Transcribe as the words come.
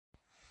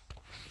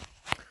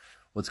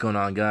What's going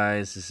on,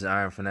 guys? This is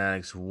Iron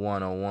Fanatics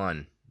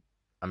 101.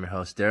 I'm your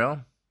host,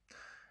 Daryl,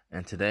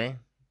 and today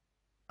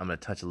I'm going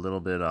to touch a little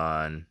bit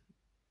on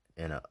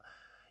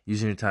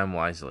using your time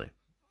wisely,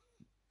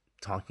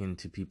 talking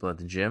to people at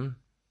the gym,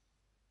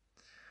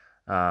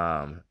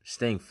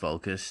 staying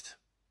focused,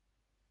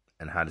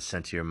 and how to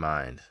center your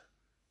mind,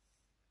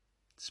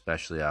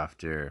 especially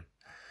after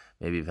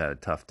maybe you've had a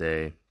tough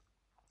day,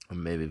 or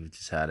maybe you've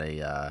just had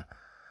a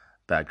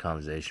bad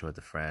conversation with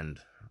a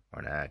friend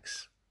or an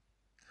ex.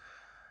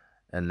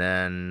 And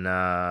then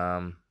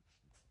I'm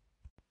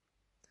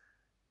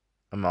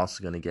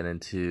also going to get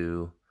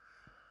into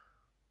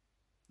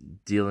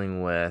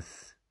dealing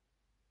with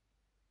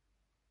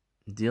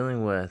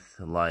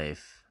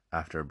life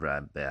after a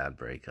bad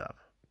breakup.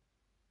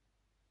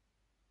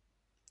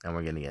 And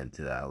we're going to get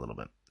into that a little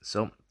bit.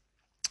 So,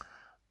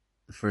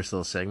 the first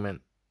little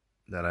segment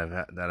that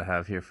I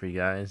have here for you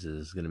guys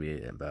is going to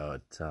be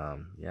about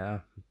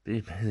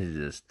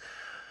just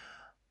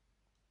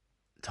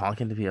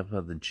talking to people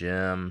at the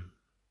gym.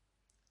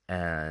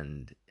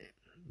 And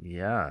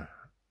yeah,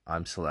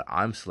 I'm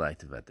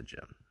selective at the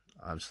gym.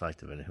 I'm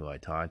selective in who I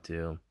talk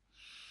to.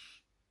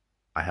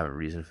 I have a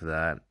reason for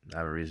that. I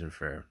have a reason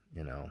for,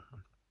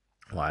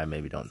 why I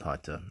maybe don't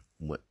talk to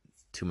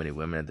too many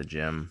women at the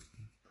gym.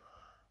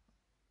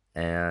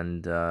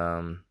 And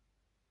then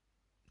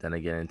I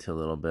get into a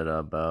little bit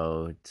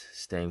about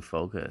staying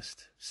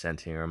focused,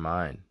 centering your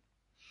mind,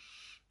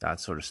 that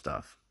sort of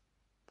stuff.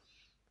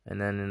 And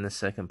then in the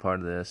second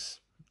part of this,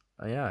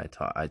 I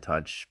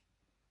touch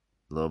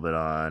a little bit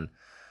on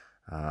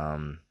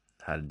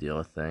how to deal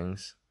with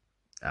things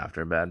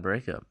after a bad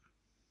breakup,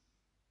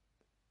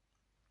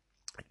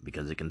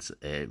 because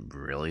it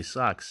really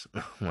sucks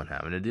when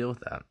having to deal with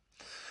that.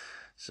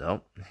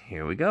 So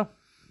here we go.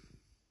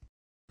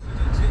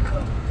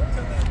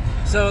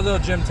 So a little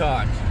gym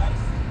talk.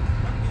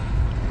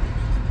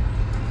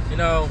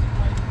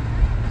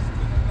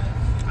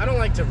 I don't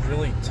like to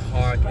really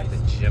talk at the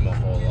gym a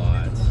whole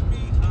lot,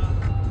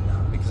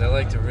 because I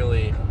like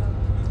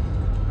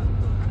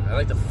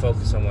to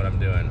focus on what I'm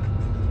doing.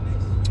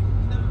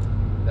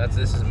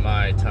 This is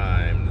my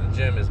time. The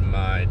gym is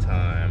my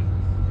time.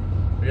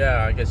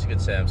 Yeah, I guess you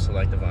could say I'm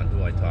selective on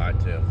who I talk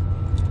to.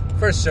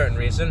 For a certain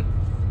reason.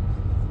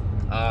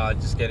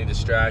 Just getting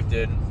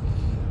distracted.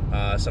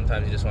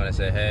 Sometimes you just want to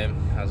say, hey,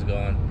 how's it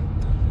going?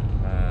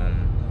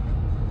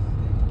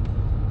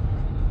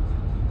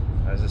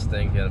 I was just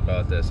thinking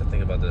about this. I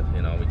think about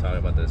we talk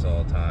about this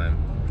all the time.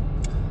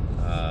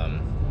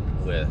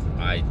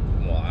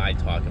 I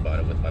talk about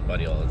it with my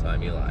buddy all the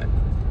time, Eli.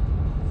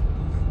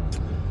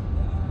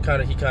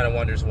 He kind of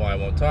wonders why I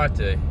won't talk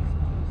to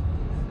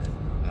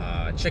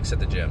chicks at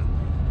the gym.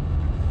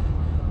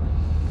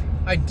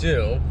 I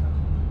do,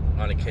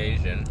 on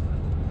occasion,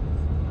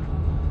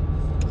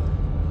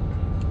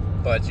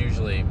 but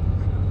usually,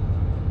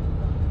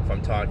 if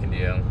I'm talking to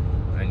you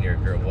and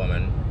you're a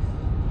woman,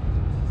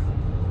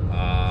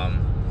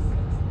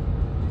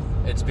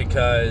 it's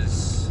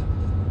because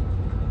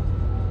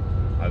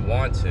I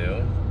want to,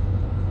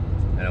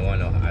 and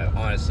I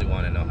honestly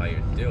want to know how you're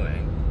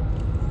doing.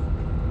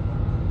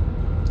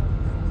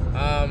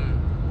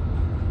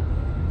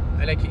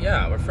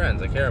 And we're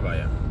friends. I care about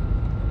you.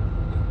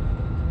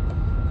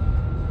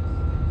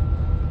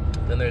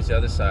 Then there's the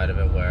other side of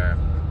it, where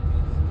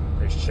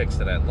there's chicks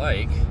that I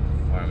like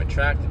or I'm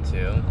attracted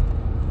to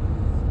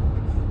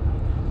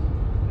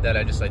that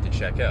I just like to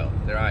check out.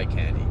 They're eye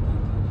candy.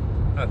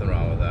 Nothing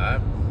wrong with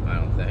that, I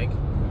don't think.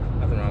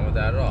 Nothing wrong with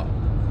that at all.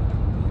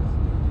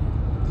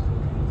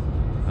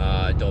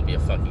 Don't be a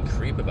fucking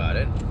creep about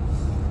it.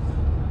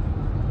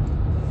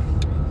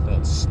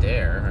 Don't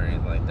stare or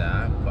anything like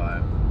that,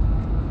 but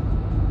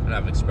and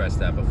I've expressed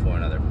that before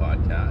in other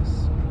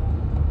podcasts.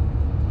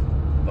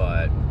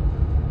 But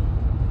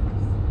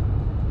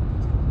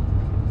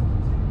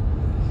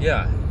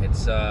yeah,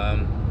 it's I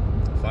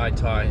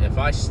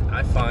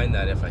find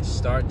that if I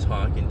start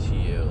talking to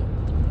you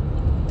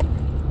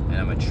and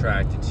I'm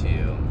attracted to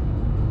you,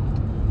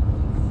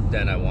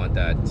 then I want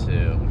that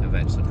to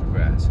eventually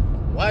progress.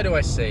 Why do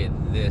I say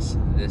this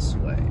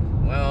way?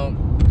 Well,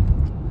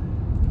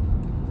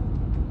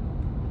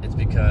 it's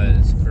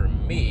because for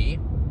me,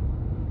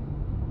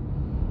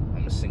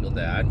 I'm a single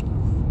dad,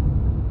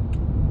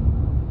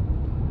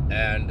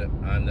 and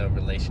I'm the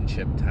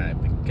relationship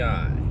type of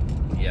guy.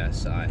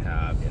 Yes, I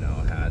have,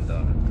 had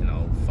the,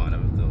 fun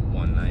of the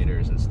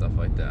one-nighters and stuff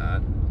like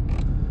that,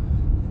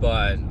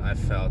 but I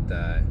felt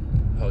that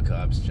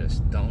hookups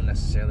just don't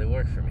necessarily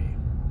work for me.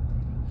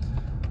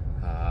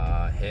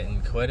 Hit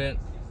and quit it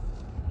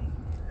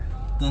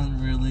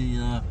doesn't really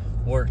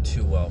work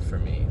too well for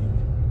me.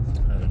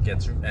 It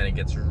gets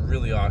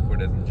really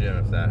awkward at the gym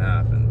if that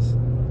happens.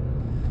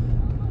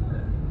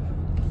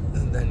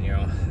 And then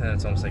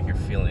it's almost like you're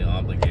feeling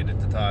obligated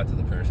to talk to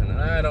the person,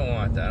 and I don't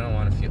want that. I don't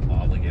want to feel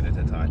obligated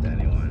to talk to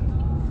anyone.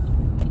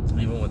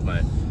 Even with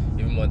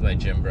my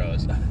gym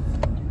bros,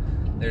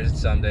 there's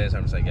some days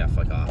I'm just like, yeah,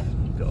 fuck off,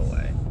 go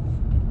away.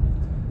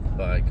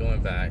 But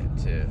going back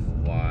to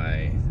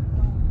why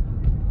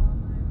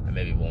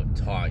maybe won't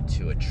talk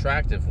to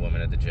attractive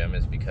women at the gym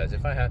is because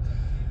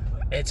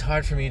it's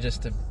hard for me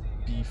just to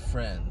be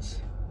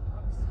friends.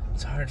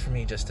 It's hard for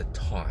me just to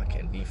talk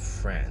and be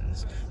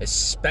friends,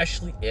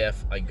 especially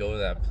if I go to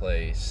that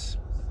place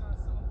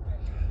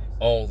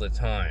all the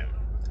time.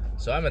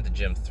 So I'm at the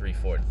gym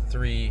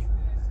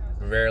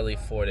rarely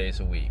 4 days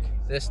a week.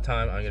 This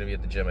time I'm going to be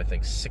at the gym, I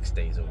think, 6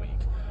 days a week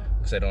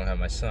because I don't have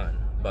my son.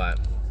 But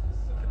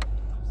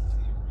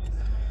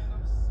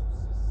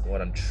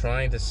what I'm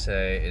trying to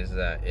say is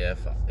that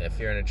if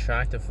you're an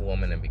attractive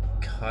woman, and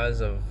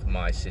because of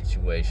my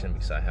situation,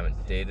 because I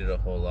haven't dated a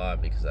whole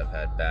lot, because I've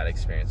had bad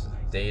experiences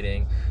with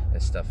dating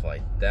and stuff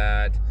like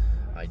that,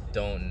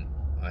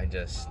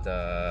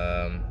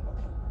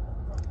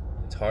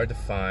 it's hard to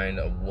find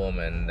a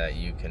woman that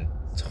you can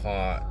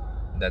talk,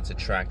 that's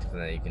attractive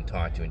and that you can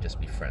talk to and just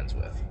be friends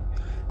with.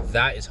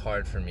 That is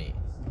hard for me.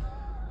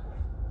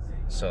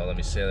 So let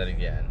me say that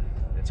again.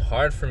 It's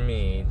hard for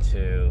me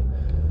to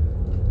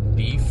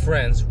be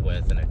friends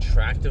with an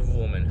attractive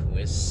woman who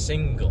is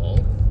single,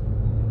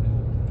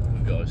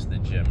 who goes to the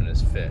gym and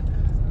is fit.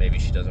 Maybe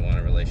she doesn't want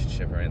a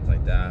relationship or anything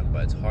like that,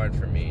 but it's hard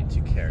for me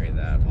to carry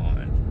that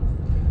on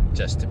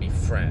just to be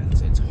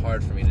friends. It's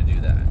hard for me to do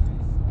that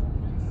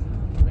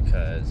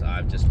because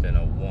I've been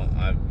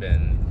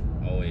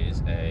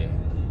always a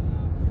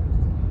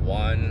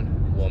one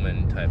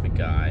woman type of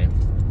guy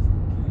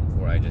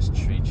where I just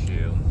treat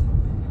you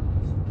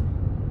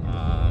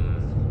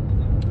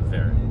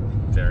very,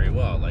 very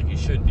well, like you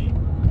should be.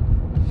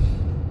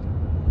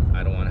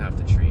 I don't want to have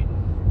to treat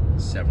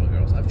several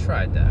girls. I've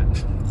tried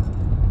that.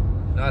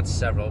 Not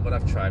several, but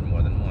I've tried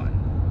more than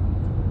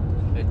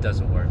one. It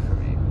doesn't work for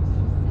me.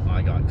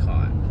 I got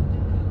caught.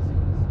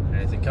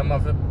 Anything come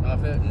of it?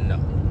 No.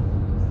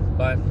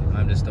 But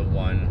I'm just a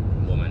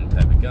one woman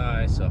type of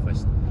guy, so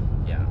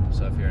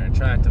if you're an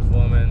attractive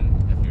woman,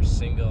 if you're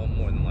single,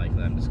 more than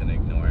likely I'm just going to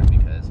ignore it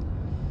because,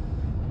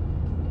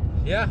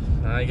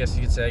 I guess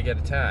you could say I get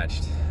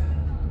attached.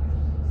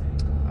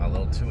 A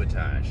little too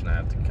attached, and I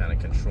have to kind of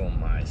control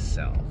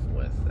myself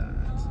with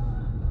that.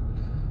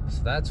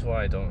 So that's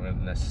why I don't really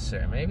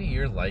necessarily, maybe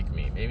you're like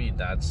me, maybe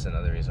that's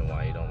another reason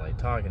why you don't like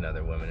talking to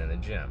other women in the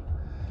gym.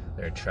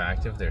 They're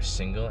attractive, they're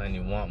single, and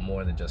you want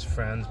more than just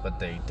friends, but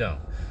they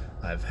don't.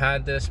 I've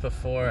had this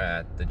before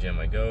at the gym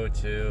I go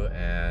to,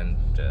 and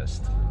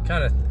just it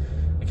kind of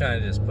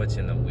just puts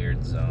you in a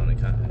weird zone.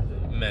 It kind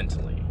of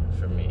mentally,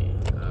 for me,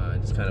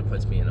 it just kind of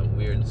puts me in a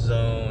weird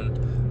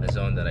zone, a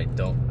zone that I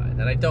don't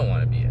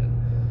want to be in.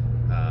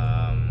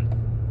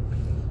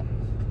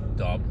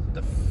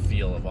 The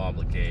feel of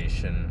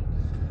obligation,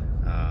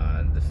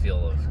 the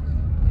feel of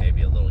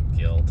maybe a little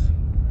guilt,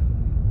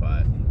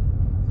 but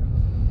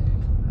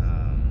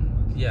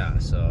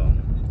so,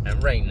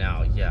 and right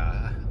now,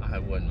 I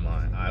wouldn't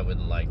mind. I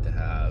would like to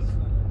have,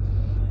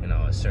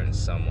 a certain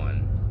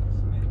someone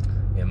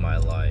in my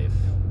life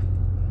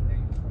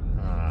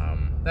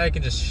that I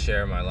can just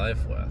share my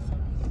life with.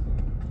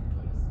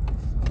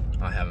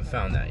 I haven't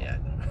found that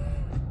yet.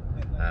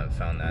 I haven't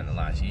found that in the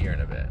last year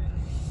and a bit.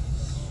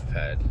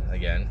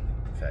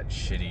 I've had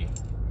shitty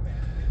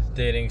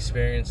dating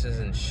experiences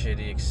and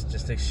shitty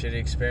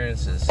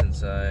experiences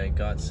since I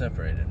got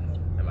separated.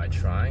 Am I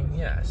trying?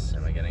 Yes.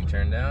 Am I getting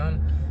turned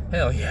down?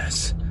 Hell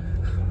yes.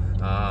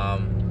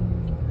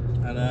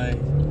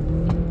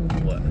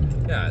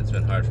 It's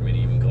been hard for me to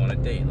even go on a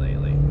date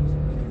lately.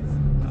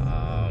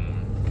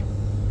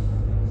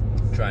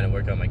 Trying to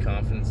work out my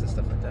confidence and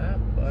stuff like that,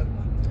 but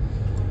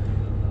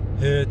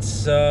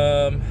it's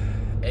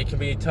it can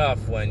be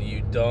tough when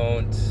you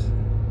don't.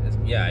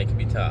 It can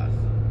be tough.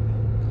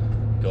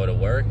 Go to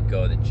work,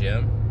 go to the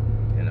gym,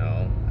 and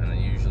then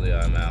usually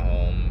I'm at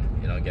home,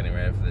 getting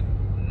ready for the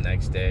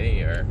next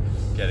day or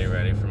getting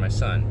ready for my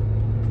son,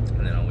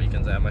 and then on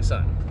weekends I have my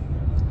son.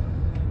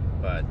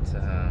 But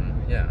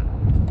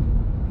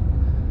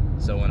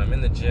so when I'm in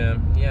the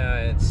gym,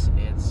 it's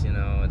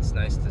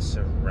nice to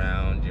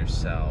surround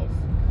yourself.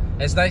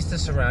 It's nice to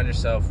surround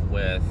yourself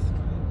with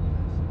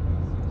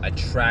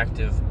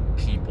attractive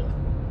people.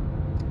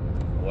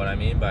 What I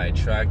mean by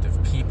attractive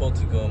people,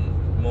 to go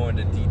more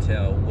into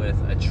detail with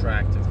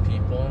attractive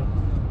people,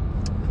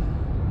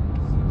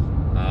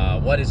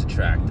 what is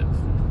attractive?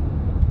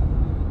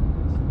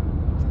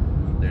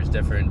 There's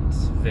different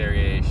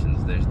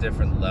variations, there's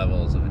different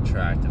levels of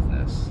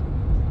attractiveness.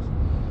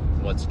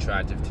 What's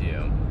attractive to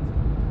you?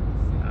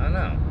 I don't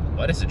know.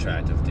 What is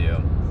attractive to you?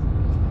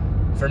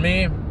 For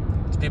me,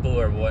 it's people who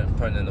are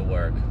putting in the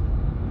work.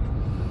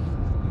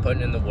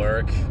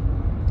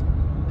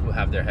 Who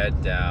have their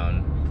head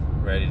down,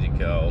 ready to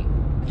go.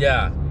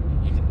 Yeah,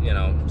 you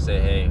can, say,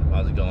 hey,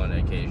 how's it going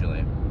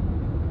occasionally.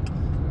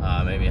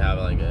 Maybe have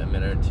like a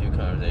minute or two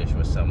conversation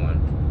with someone.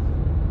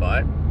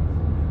 But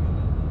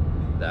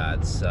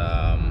that's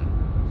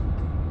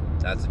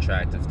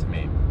attractive to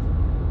me.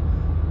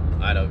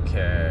 I don't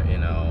care,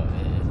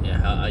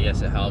 I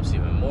guess it helps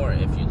even more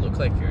if you look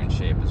like you're in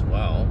shape as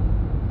well.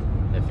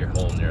 If you're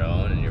holding your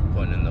own and you're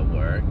putting in the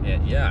work, it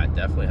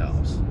definitely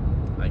helps.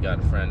 I got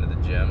a friend at the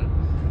gym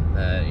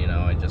that,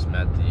 I just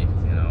met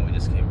we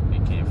just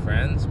became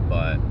friends,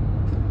 but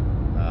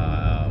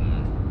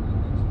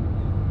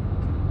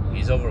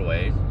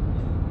overweight.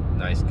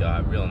 Nice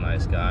guy, real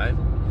nice guy.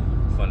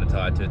 Fun to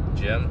talk to at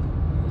the gym.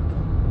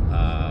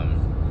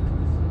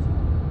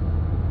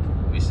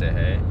 We say,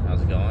 hey,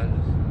 how's it going?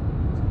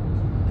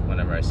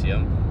 Whenever I see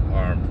him.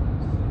 Or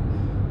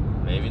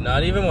maybe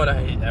not even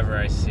whenever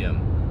I see him.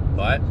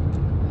 But,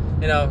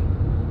 you know,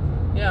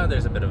 yeah,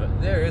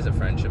 there is a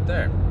friendship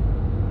there.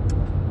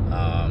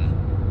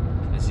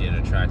 Is he an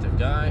attractive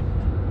guy?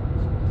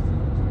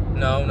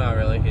 No, not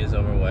really. He's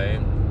overweight,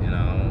 you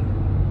know.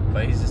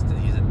 But he's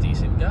a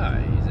decent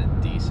guy. He's a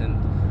decent,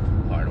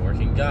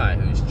 hardworking guy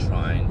who's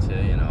trying to,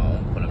 you know,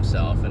 put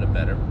himself in a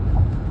better,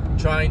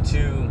 trying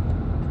to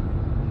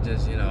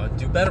just, you know,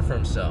 do better for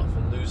himself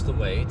and lose the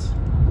weight,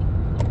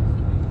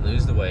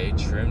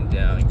 trim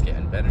down, get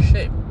in better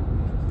shape.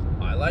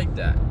 I like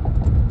that.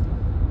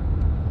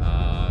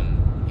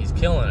 He's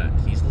killing it.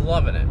 He's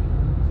loving it.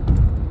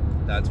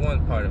 That's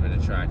one part of an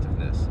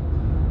attractiveness.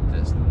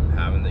 Just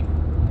having the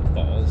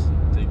balls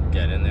to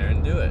get in there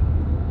and do it.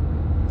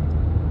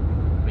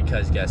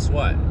 Because guess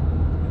what?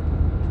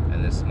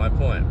 And this is my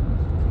point.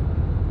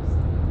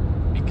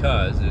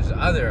 Because there's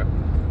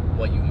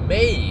what you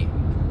may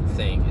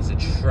think is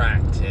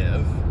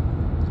attractive,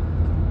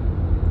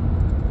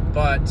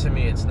 but to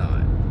me it's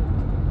not,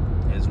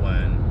 is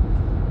when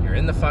you're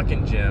in the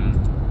fucking gym,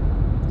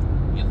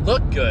 you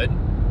look good,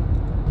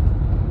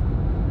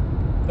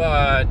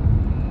 but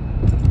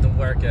the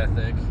work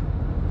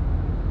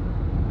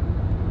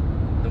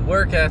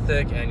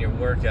ethic and your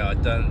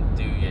workout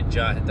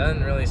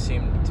doesn't really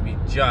seem to be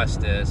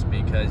justice,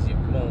 because you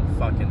won't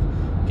fucking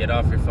get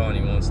off your phone,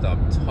 you won't stop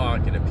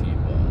talking to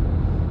people.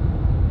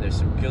 There's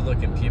some good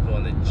looking people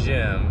in the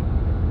gym,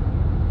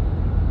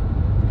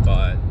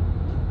 but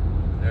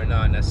they're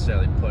not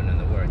necessarily putting in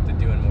the work. They're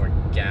doing more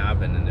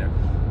gabbing, and they're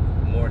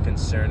more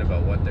concerned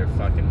about what they're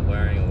fucking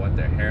wearing and what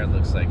their hair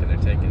looks like, and they're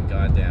taking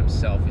goddamn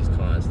selfies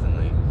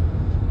constantly.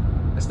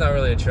 It's not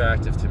really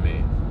attractive to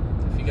me.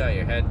 If you got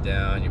your head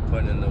down, you're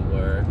putting in the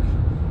work.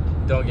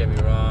 Don't get me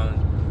wrong,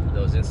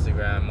 those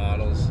Instagram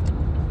models,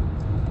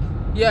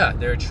 yeah,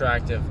 they're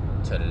attractive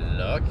to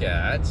look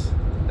at.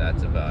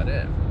 That's about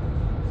it.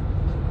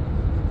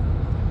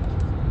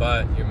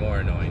 But you're more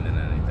annoying than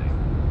anything.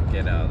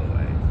 Get out of the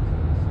way.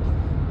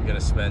 You're gonna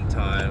spend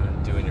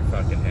time doing your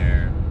fucking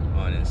hair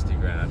on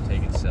Instagram,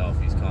 taking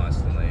selfies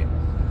constantly,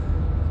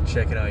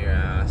 checking out your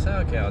ass.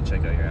 Okay, I'll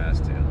check out your ass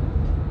too.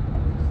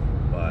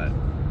 But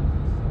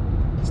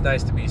it's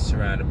nice to be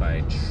surrounded by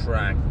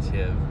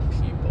attractive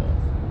people.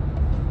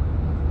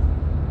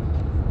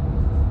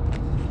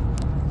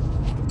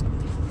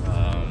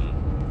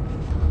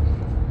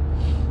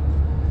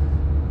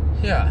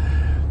 Yeah,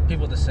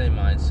 people with the same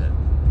mindset.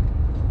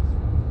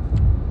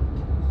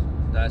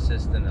 That's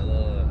just a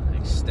little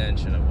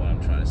extension of what I'm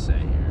trying to say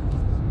here.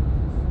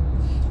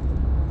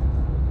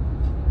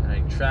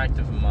 An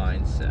attractive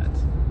mindset.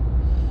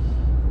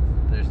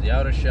 There's the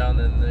outer shell, and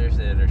then there's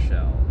the inner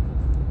shell.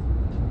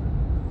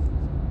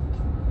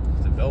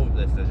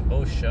 If they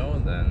both show,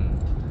 then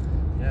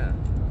yeah,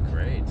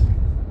 great.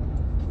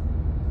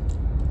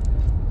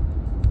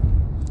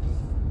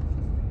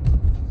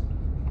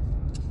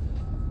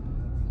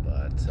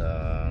 But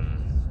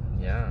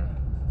yeah,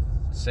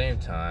 at the same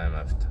time,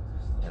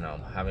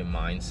 having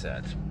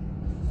mindset.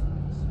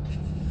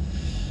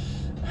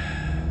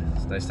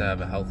 It's nice to have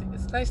a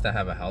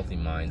healthy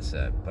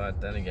mindset, but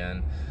then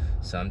again,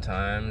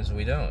 sometimes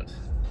we don't.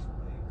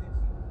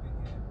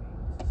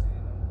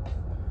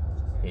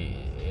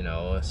 You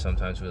know,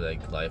 sometimes we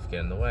let life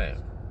get in the way.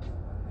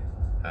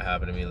 That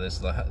happened to me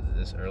this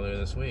earlier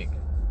this week.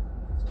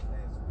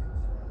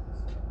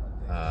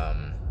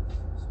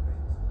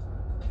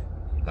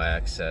 My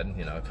ex said,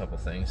 you know, a couple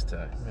things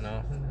to, you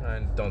know, I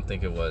don't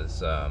think it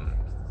was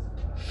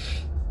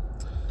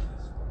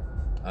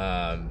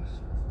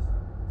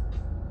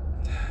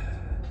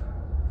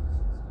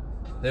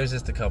there's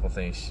just a couple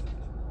things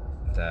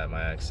that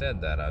my ex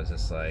said that I was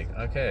just like,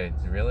 okay,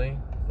 really?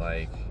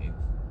 Like, you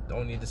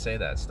don't need to say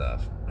that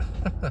stuff.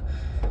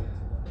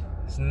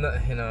 It's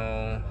not, you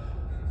know,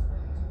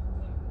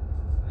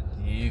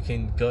 you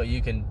can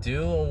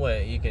do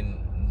away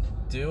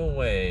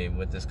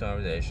with this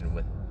conversation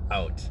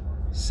without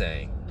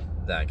saying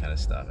that kind of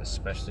stuff,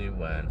 especially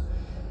when,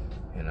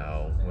 you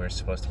know, we're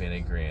supposed to be in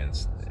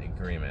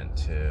agreement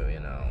to, you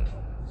know,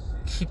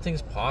 keep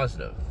things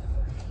positive.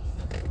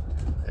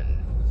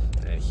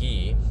 And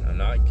I'm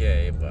not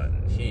gay, but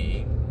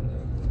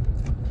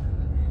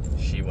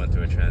she went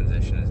through a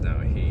transition, is now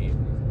a he.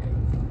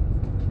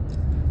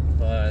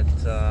 But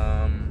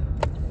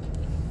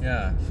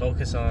yeah,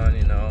 focus on,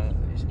 you know,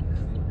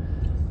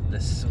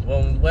 this.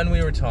 Well, when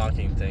we were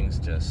talking,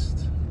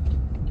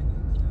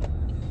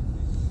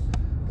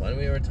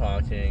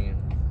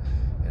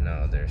 you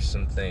know, there's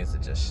some things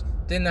that just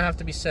didn't have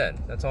to be said.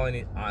 That's all I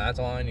need. That's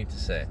all I need to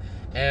say.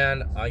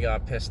 And I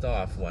got pissed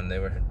off when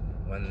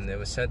it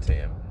was said to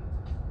him.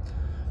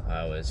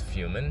 I was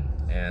fuming,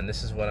 and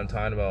this is what I'm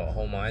talking about: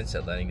 whole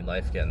mindset, letting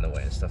life get in the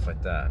way and stuff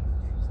like that.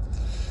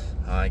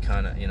 I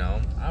kind of, you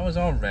know, I was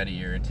already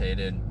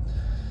irritated.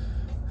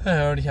 I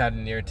already had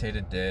an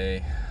irritated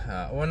day.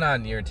 Well,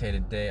 not an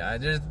irritated day.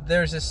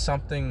 There's just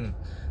something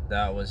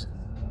that was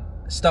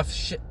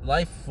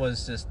life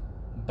was just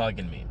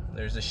bugging me.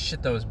 There's this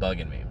shit that was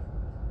bugging me.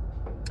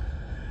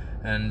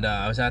 And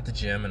I was at the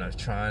gym and I was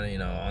trying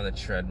to, on the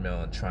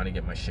treadmill and trying to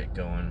get my shit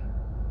going.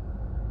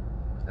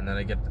 And then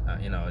I get,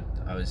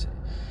 I was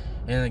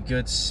in a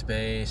good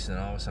space and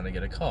all of a sudden I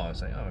get a call. I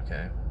was like, oh,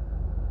 okay.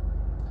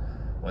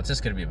 What's this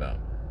going to be about?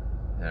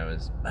 And I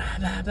was blah,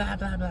 blah, blah,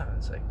 blah, blah.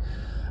 It's like,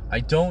 I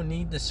don't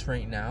need this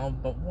right now,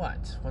 but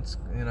what? I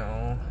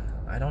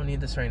don't need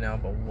this right now,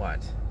 but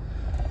what?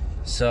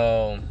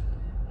 So,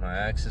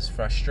 my ex's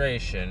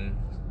frustration,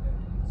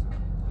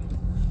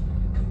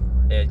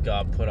 it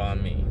got put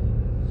on me.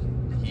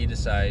 He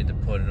decided to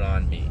put it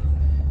on me.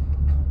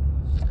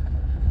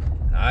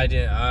 I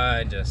didn't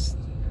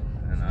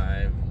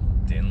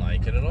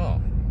like it at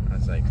all. I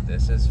was like,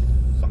 this is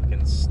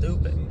fucking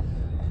stupid.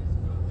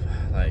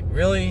 Like,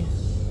 really?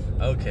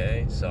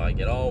 Okay, so I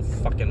get all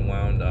fucking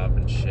wound up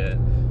and shit.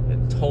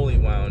 Get totally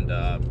wound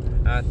up.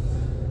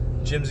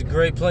 Gym's a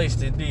great place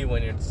to be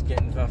when you're just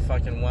getting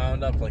fucking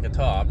wound up like a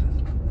top.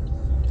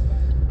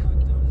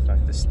 In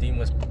fact, the steam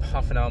was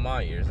puffing out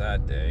my ears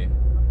that day.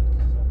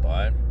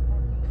 But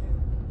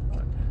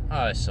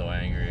I was so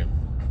angry.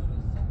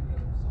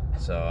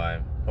 So I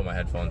put my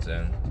headphones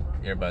in,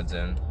 earbuds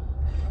in,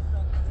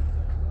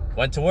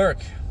 went to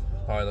work.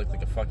 Probably looked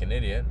like a fucking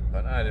idiot,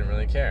 but I didn't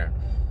really care.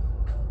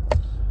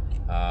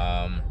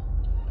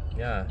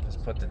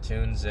 Just put the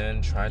tunes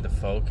in, tried to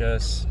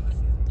focus,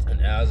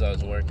 and as I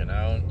was working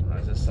out, I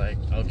was just like,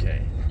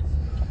 okay,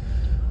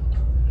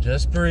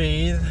 just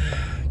breathe,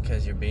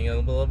 because you're being a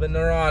little bit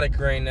neurotic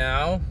right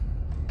now.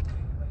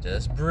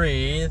 Just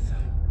breathe.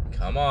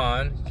 Come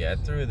on,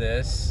 get through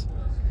this.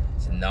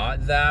 It's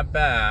not that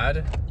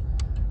bad.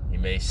 You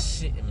may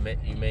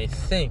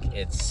think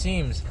it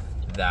seems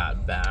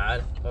that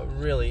bad, but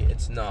really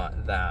it's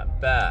not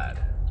that bad.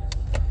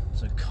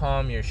 So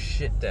calm your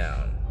shit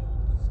down.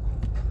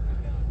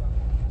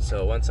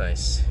 So once I,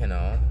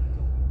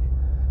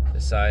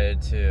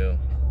 decided to,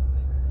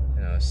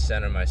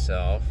 center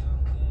myself,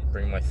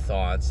 bring my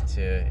thoughts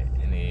to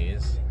an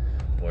ease,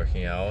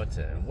 working out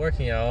and,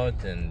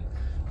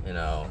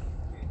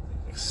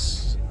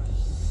 is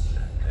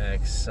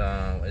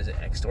it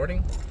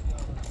extorting?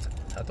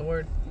 Is that the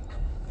word?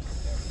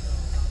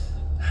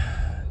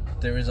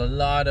 There was a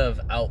lot of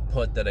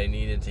output that I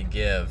needed to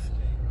give.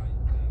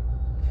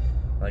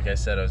 Like I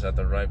said, I was at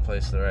the right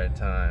place at the right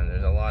time.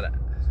 There's a lot of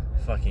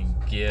fucking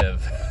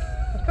give.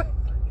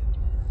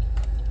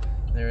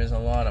 There is a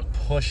lot of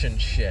pushing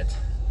shit.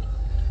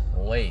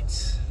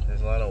 Weights.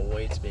 There's a lot of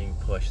weights being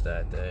pushed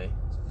that day.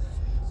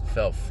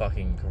 Felt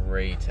fucking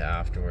great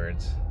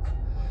afterwards.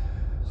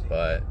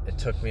 But it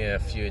took me a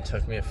few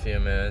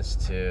minutes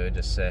to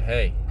just say,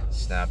 hey,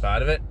 snap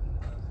out of it.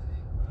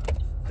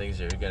 Things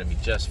are gonna be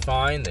just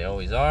fine. They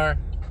always are.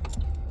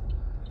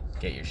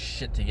 Get your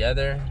shit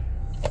together.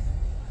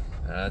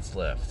 And let's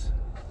lift.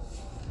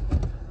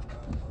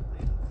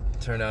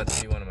 Turned out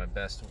to be one of my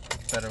better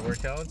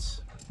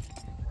workouts.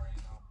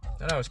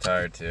 And I was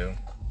tired too.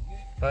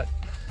 But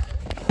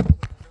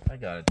I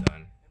got it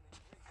done.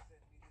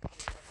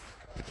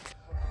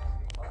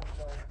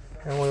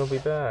 And we'll be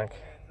back.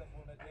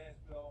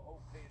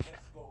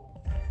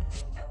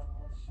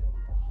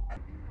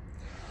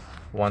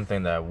 One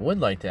thing that I would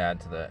like to add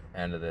to the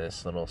end of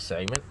this little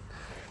segment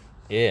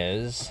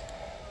is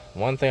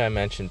one thing I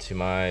mentioned to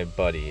my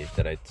buddy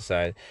that I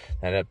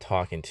ended up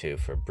talking to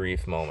for a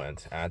brief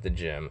moment at the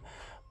gym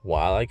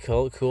while I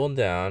cooled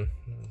down.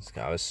 This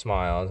guy was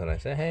smiles and I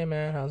said, hey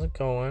man, how's it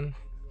going?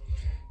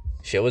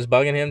 Shit was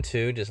bugging him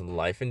too, just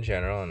life in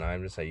general, and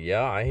I'm just like,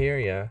 yeah, I hear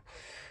ya.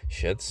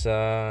 Shit's,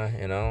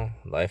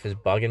 life is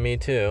bugging me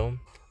too,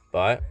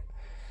 but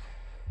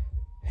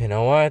you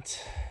know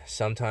what?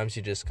 Sometimes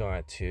you just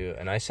got to,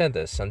 and I said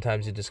this,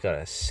 sometimes you just got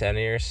to center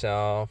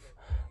yourself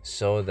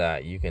so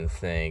that you can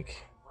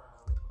think,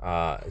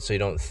 so you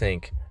don't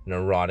think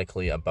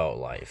neurotically about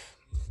life.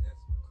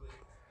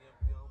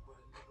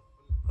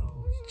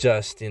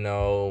 Just,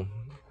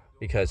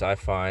 because I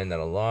find that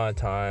a lot of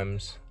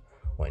times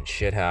when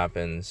shit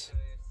happens,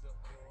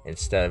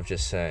 instead of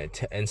just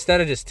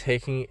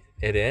taking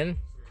it in,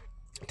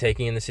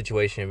 taking in the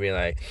situation and being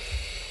like,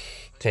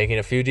 taking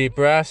a few deep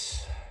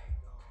breaths,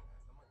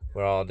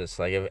 we're all just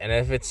like,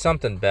 if it's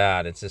something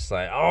bad, it's just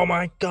like, oh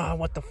my god,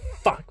 what the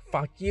fuck,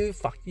 fuck you,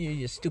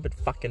 you stupid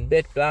fucking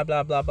bitch, blah,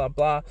 blah, blah, blah,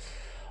 blah.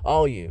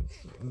 Oh, you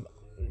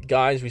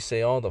guys, we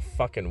say all the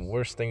fucking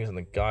worst things in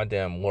the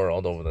goddamn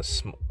world over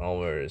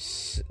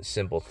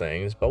simple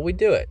things, but we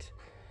do it.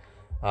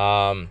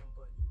 And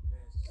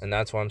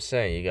that's what I'm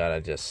saying. You gotta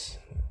just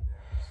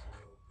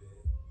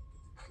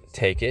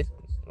take it,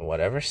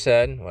 whatever's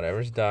said,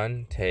 whatever's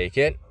done, take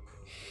it.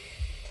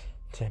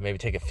 Maybe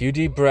take a few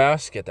deep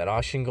breaths, get that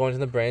oxygen going to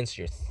the brain so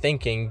you're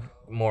thinking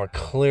more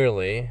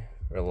clearly.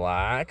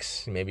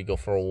 Relax, maybe go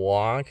for a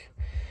walk,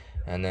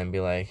 and then be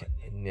like,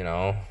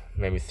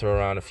 maybe throw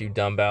around a few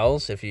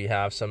dumbbells if you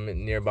have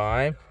some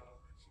nearby.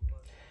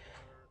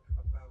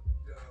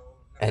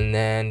 And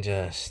then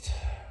just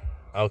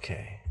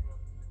Okay.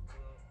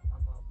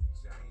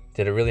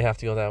 Did it really have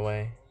to go that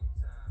way?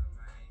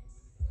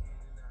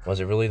 Was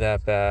it really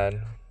that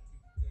bad?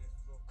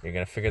 You're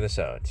gonna figure this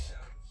out.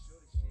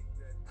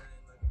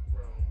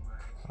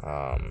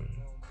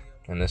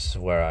 And this is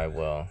where I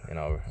will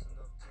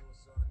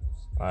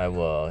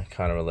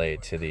kind of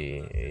relate to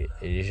the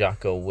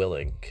Jocko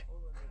Willink,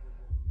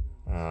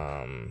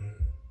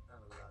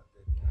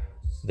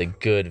 the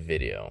good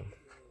video,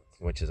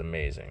 which is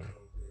amazing.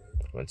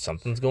 When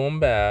something's going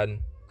bad,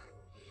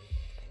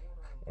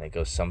 and it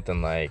goes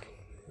something like,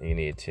 you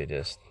need to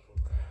just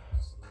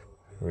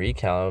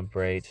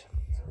recalibrate,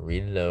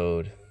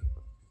 reload,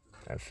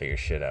 and figure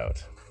shit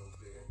out.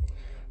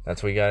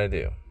 That's what you gotta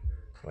do.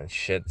 When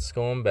shit's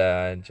going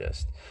bad,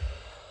 just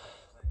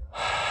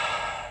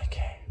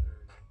okay.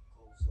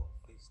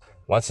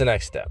 What's the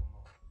next step?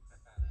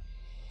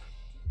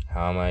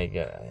 How am I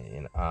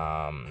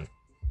gonna,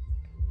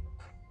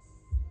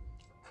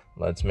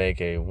 let's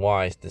make a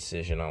wise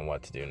decision on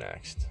what to do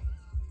next.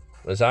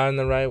 Was I in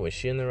the right? Was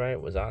she in the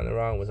right? Was I in the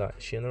wrong? Was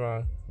she in the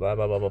wrong? Blah,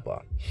 blah, blah, blah,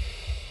 blah.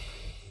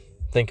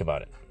 Think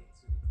about it.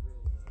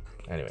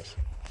 Anyways,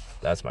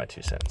 that's my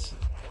 2 cents.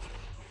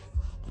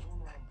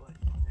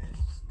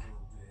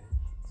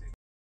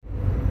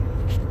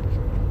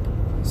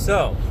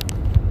 So,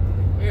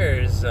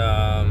 here's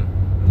a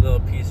little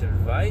piece of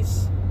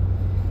advice.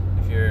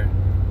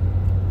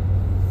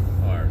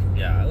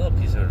 A little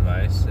piece of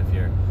advice if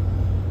you're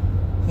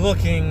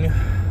looking,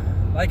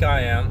 like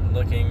I am,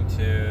 looking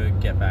to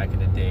get back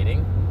into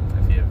dating.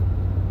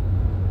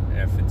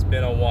 If it's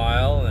been a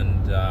while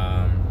and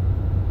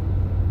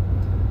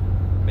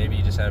maybe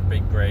you just had a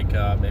big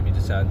breakup, maybe you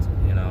just had,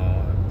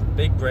 a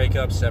big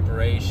breakup,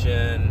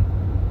 separation,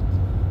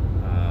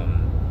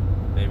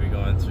 maybe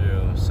going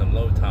through some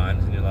low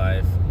times in your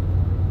life,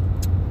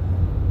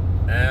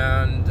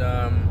 and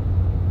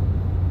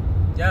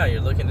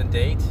you're looking to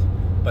date,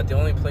 but the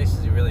only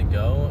places you really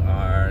go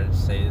are,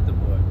 say,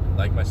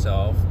 like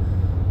myself,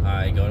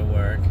 I go to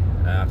work,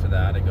 after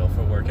that I go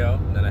for a workout,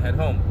 and then I head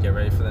home, get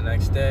ready for the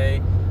next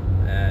day,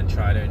 and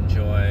try to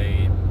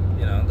enjoy,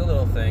 the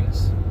little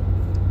things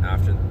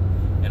after,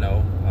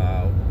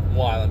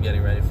 while I'm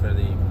getting ready for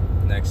the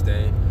next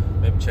day.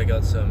 Maybe check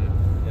out some,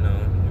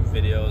 new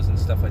videos and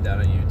stuff like that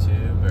on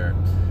YouTube, or,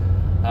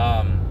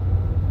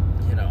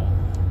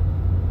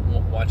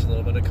 watch a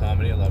little bit of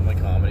comedy. I love my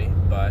comedy,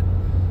 but,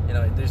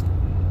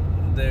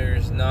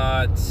 there's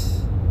not,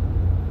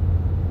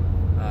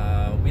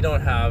 we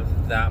don't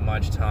have that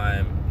much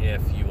time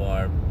if you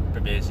are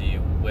busy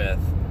with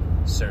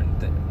certain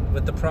things,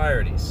 with the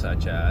priorities,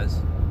 such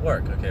as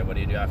work. Okay, what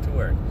do you do after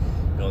work?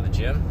 Go to the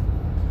gym.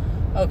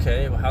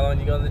 Okay, well, how long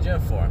do you go to the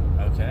gym for?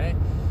 Okay,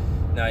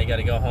 now you got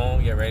to go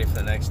home, get ready for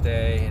the next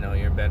day.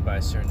 You're in bed by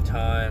a certain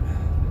time,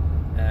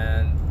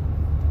 and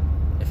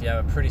if you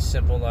have a pretty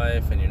simple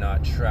life and you're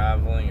not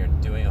traveling, you're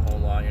doing a whole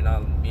lot, you're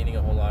not meeting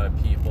a whole lot of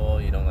people,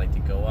 you don't like to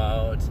go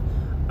out.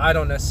 I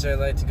don't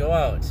necessarily like to go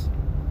out.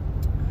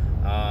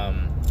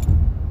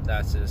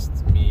 That's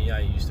just me. I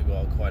used to go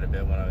out quite a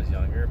bit when I was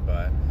younger,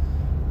 but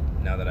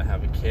now that I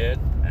have a kid,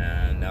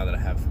 and now that I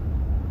have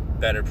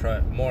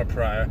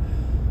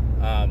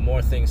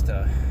more things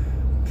to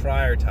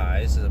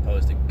prioritize as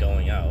opposed to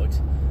going out,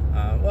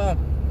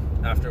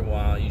 after a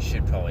while you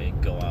should probably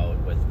go out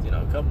with a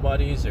couple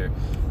buddies, or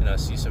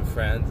see some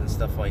friends and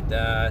stuff like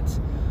that,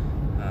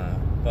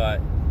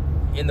 but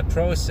in the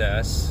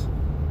process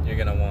you're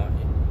gonna want,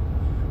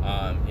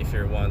 if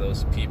you're one of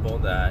those people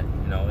that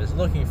is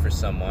looking for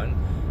someone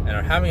and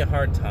are having a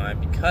hard time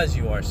because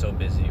you are so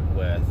busy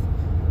with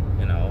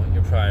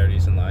your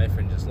priorities in life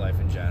and just life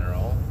in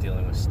general,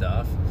 dealing with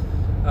stuff,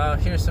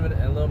 here's a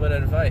little bit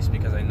of advice,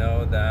 because I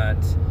know that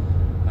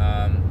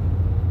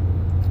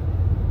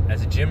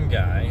as a gym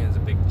guy, as a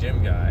big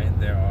gym guy,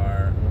 there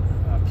are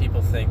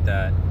people think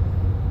that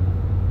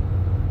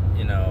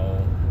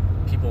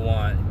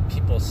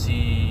people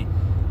see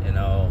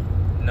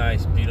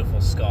nice,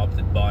 beautiful,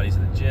 sculpted bodies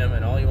in the gym,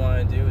 and all you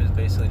want to do is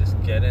basically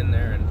just get in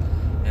there,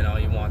 and all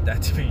you want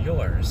that to be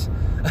yours.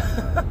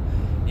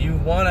 You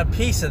want a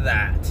piece of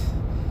that.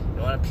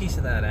 You want a piece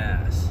of that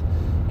ass.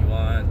 You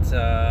want,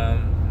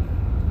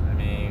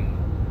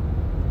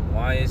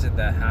 why is it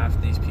that half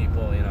these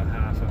people,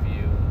 half of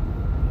you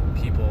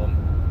people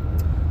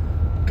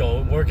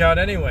go work out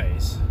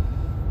anyways?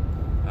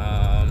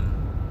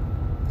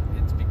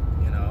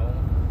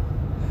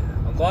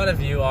 A lot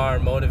of you are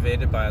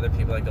motivated by other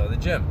people that go to the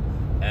gym,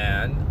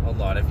 and a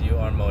lot of you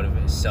are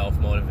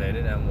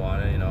self-motivated and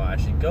want to,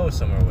 actually go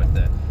somewhere with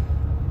it.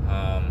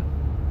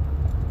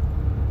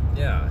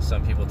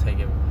 Some people take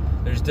it.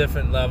 There's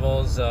different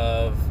levels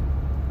of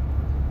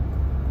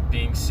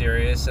being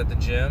serious at the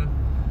gym.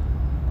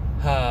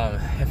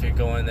 If you're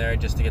going there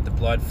just to get the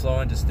blood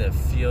flowing, just to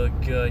feel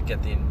good,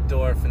 get the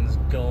endorphins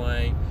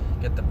going,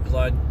 get the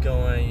blood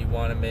going, you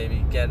want to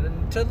maybe get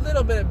into a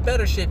little bit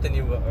better shape than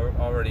you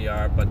already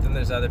are. But then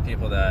there's other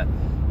people that,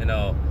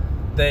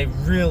 they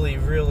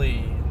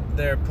really,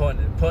 they're putting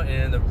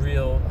in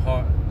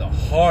the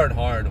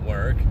hard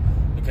work,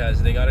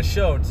 because they got a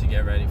show to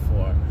get ready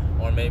for,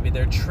 or maybe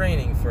they're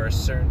training for a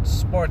certain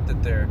sport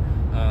that they're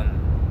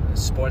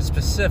sport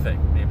specific.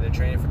 Maybe they're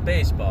training for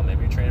baseball,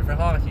 maybe you're training for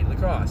hockey,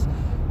 lacrosse,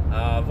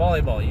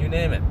 volleyball, you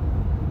name it.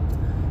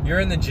 You're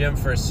in the gym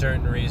for a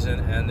certain reason,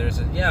 and there's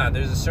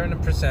a certain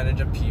percentage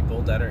of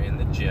people that are in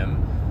the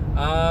gym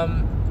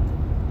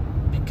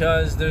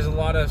because there's a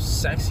lot of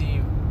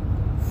sexy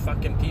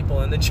fucking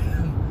people in the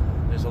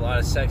gym. There's a lot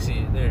of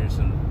sexy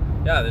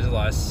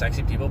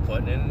people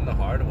putting in the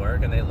hard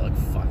work, and they look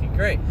fucking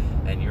great,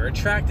 and you're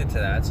attracted to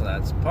that. So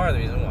that's part of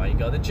the reason why you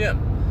go to the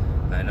gym.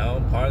 I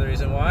know part of the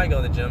reason why I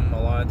go to the gym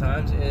a lot of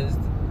times is,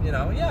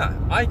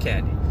 eye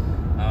candy.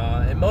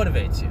 It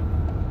motivates you,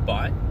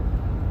 but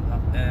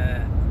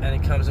and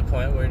it comes a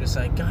point where you're just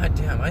like, God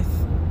damn, I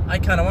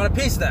kind of want a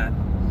piece of that.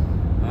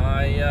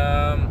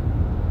 I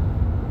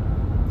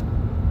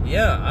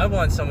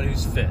want someone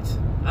who's fit.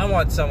 I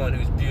want someone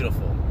who's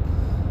beautiful.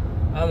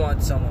 I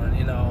want someone,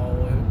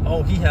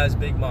 oh, he has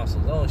big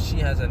muscles. Oh, she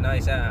has a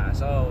nice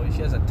ass. Oh,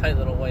 she has a tight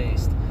little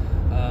waist.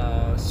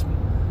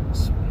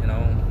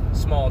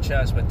 Small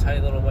chest but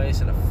tight little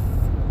waist and a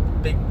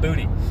big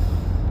booty.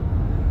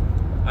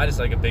 I just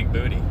like a big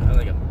booty. I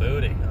like a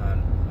booty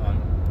on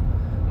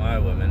my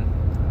women,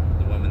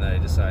 the women that I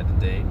decide to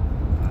date,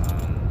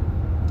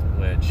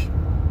 which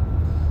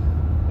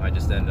I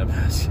just ended up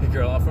asking a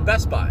girl off from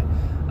Best Buy.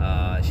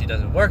 She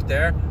doesn't work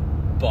there,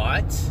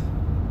 but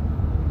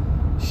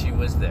she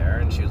was there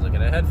and she was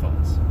looking at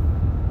headphones,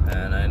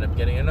 and I ended up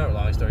getting a number.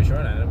 Long story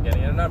short, I ended up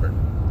getting a number.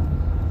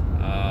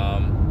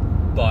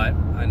 But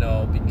I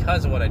know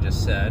because of what I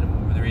just said,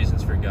 the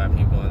reasons for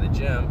people in the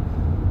gym,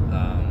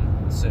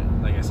 so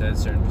like I said, a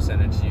certain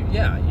percentage you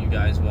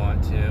guys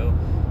want to.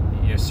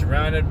 You're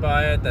surrounded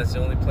by it. That's the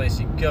only place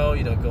you go.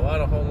 You don't go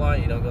out a whole lot.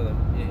 You don't go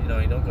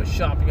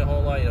shopping a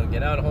whole lot. You don't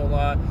get out a whole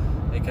lot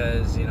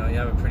because you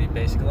have a pretty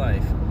basic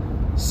life.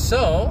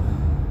 So,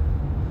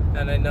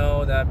 and I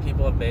know that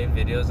people have made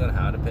videos on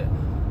how to pay.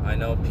 I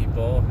know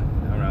people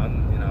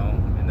around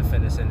in the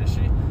fitness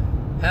industry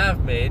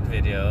have made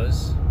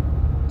videos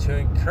to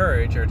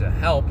encourage or to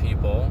help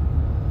people.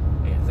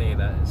 I think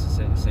that it's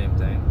the same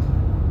thing.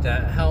 To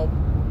help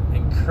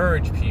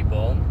encourage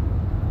people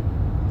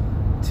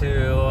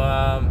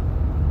to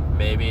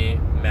maybe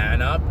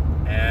man up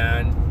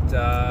and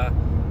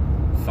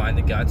find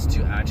the guts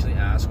to actually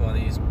ask one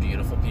of these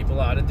beautiful people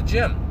out at the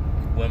gym.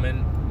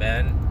 Women,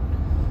 men,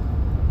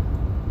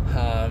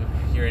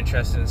 you're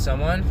interested in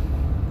someone,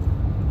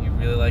 you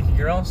really like a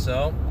girl,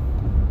 so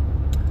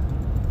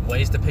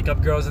ways to pick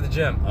up girls at the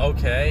gym.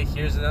 Okay,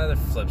 here's another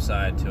flip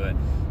side to it.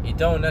 You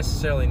don't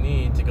necessarily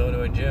need to go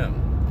to a gym.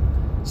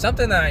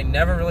 Something that I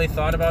never really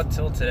thought about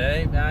till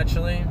today,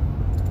 actually,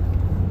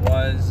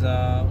 was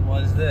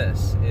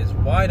this. Is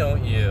why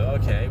don't you?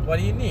 Okay, what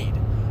do you need?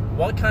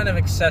 What kind of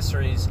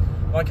accessories?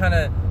 What kind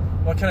of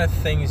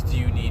things do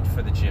you need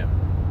for the gym?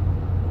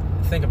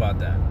 Think about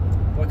that.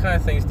 What kind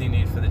of things do you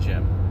need for the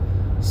gym?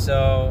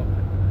 So,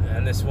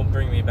 and this will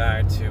bring me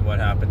back to what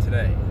happened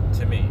today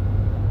to me.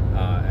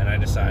 And I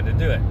decided to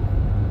do it.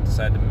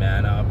 Decided to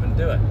man up and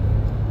do it.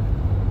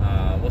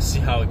 We'll see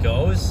how it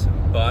goes,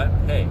 but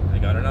hey, I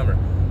got a number.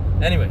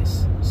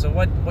 Anyways, so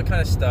what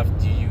kind of stuff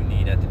do you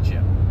need at the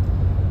gym?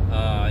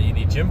 You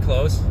need gym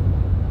clothes.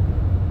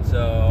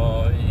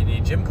 So you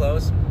need gym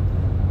clothes.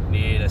 You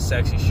need a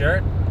sexy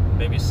shirt,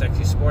 maybe a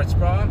sexy sports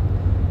bra.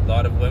 A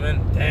lot of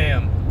women,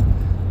 damn.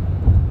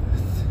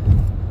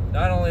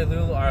 Not only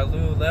are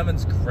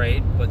Lululemon's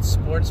great, but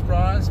sports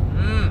bras,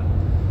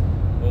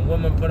 when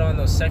women put on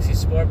those sexy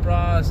sport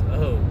bras,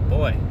 oh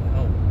boy,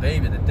 oh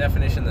baby, the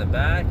definition in the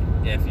back,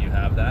 if you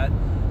have that.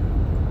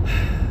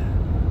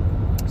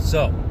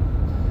 So,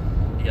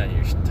 you got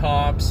your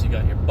tops, you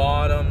got your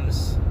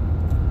bottoms.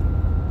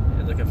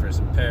 You're looking for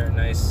some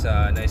nice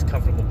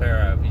comfortable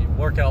pair of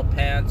workout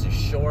pants, your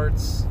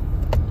shorts.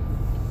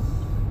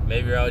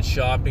 Maybe you're out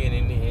shopping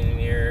and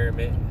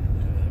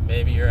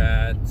maybe you're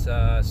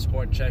at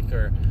Sport Check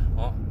or,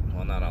 well,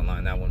 not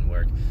online, that wouldn't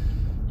work.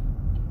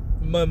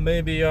 But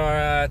maybe you're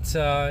at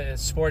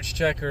Sports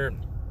Check or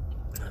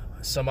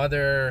some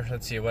other,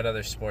 let's see, what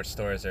other sports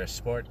stores there?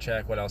 Sport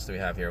Check, what else do we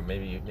have here?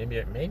 Maybe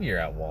you're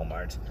at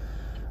Walmart.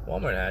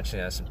 Walmart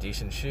actually has some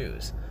decent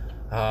shoes.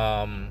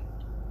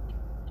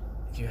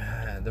 You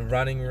had the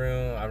running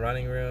room,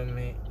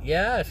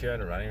 yeah, if you're at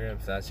a running room,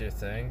 if that's your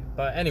thing.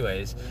 But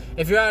anyways,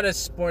 if you're at a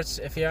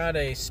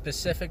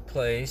specific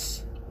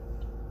place,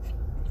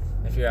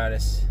 if you're at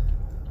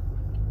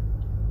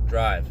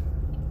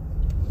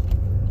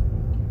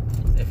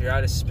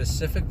a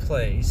specific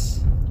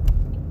place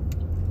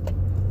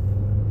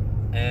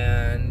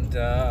and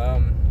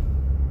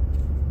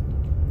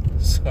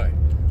sorry,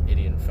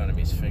 idiot in front of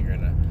me is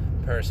fingering a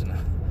person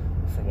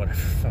for whatever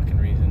fucking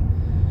reason.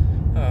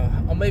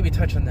 I'll maybe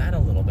touch on that a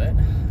little bit,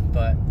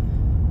 but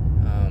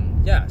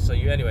yeah, so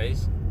you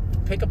anyways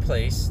pick a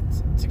place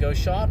to go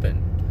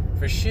shopping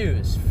for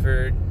shoes,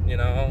 for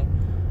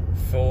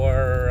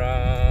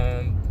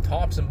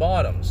tops and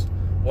bottoms.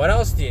 What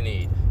else do you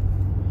need?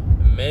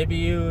 Maybe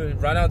you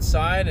run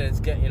outside and it's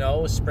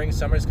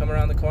summer's coming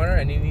around the corner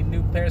and you need a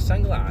new pair of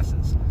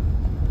sunglasses.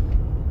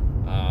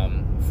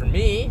 for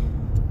me,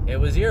 it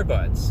was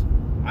earbuds.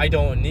 I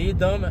don't need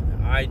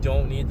them. I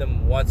don't need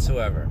them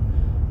whatsoever.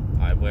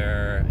 I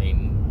wear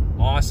an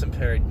awesome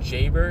pair of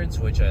Jaybirds,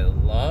 which I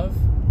love,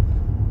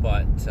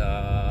 but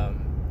I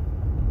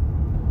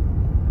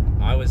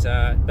was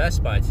at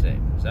Best Buy today.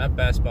 I was at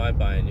Best Buy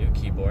buying a new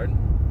keyboard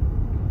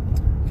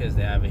because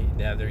they have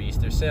their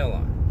Easter sale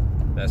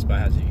on. Best Buy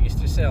has their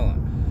Easter sale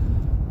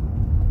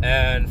on.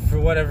 And for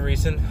whatever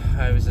reason,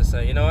 I was just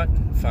like, you know what?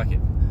 Fuck it.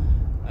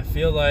 I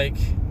feel like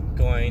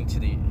going to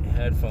the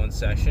headphone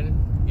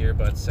section,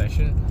 earbud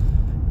section.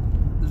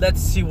 Let's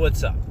see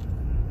what's up.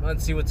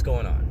 Let's see what's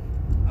going on.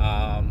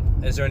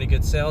 Is there any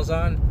good sales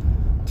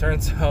on?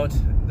 Turns out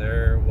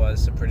there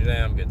was some pretty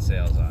damn good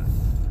sales on.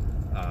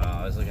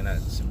 I was looking at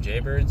some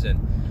Jaybirds,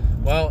 and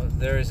well,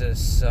 there's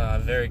this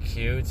very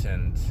cute,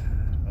 and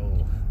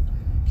oh,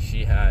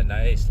 she had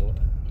nice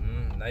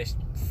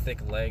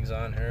thick legs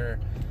on her.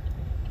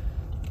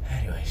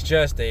 Anyways,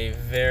 just a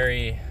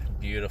very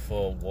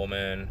beautiful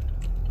woman,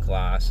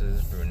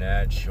 glasses,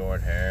 brunette,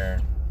 short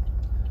hair,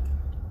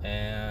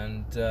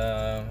 and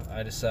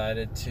I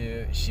decided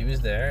to. She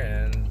was there,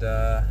 and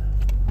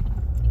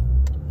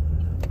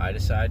I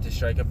decided to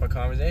strike up a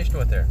conversation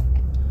with her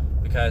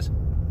because.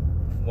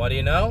 What do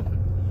you know?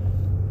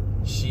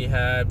 She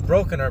had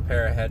broken her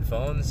pair of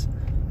headphones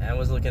and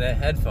was looking at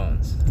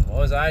headphones. What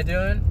was I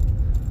doing?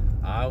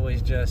 I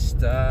was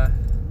just, I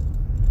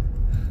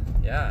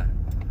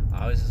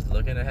was just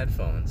looking at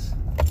headphones.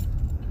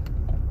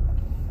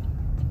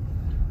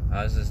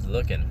 I was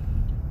looking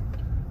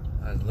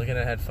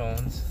at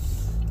headphones.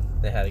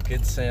 They had a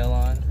good sale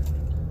on.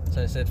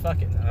 So I said,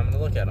 fuck it, I'm going to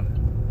look at them.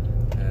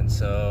 And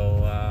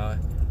so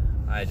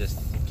I just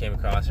came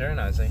across her and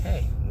I was like,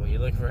 hey, were you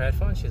looking for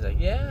headphones? She's like,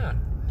 yeah.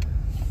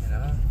 You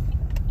know,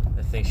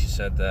 I think she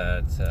said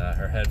that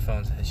her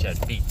headphones, she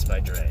had Beats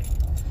by Dre.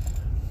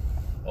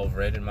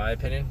 Overrated in my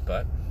opinion,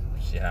 but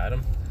she had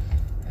them.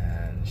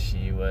 And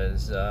she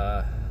was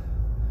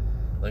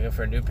looking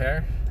for a new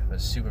pair. I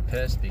was super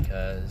pissed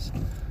because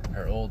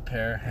her old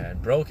pair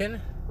had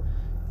broken.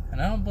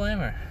 And I don't blame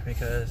her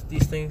because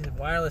these things,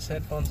 wireless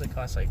headphones, that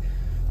cost like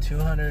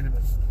 $200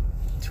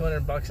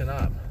 and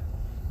up.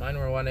 Mine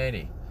were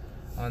 $180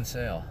 on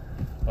sale.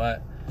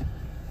 But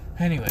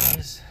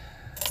anyways,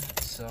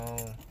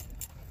 so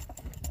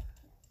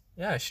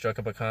yeah, I struck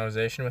up a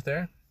conversation with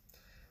her,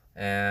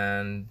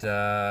 and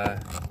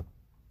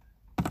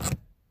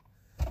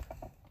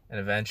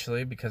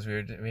eventually, because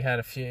we had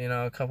a few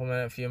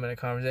minute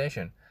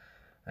conversation,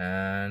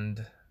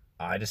 and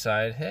I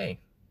decided, hey,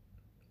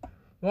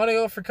 you want to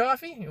go for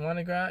coffee? You want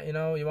to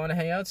you want to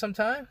hang out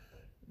sometime?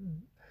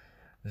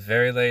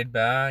 Very laid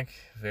back,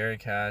 very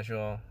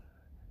casual,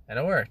 and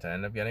it worked. I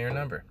ended up getting her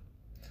number.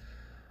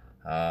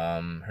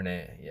 Her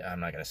name, yeah,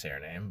 I'm not gonna say her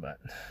name, but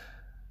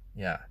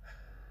yeah.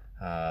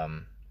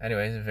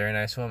 Anyways, a very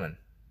nice woman,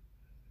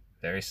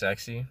 very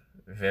sexy,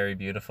 very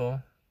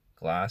beautiful,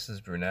 glasses,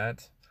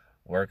 brunette,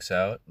 works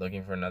out,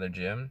 looking for another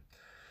gym,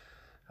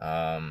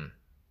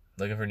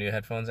 looking for new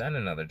headphones and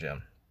another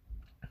gym.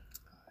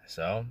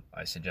 So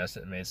I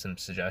made some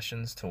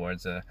suggestions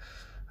towards some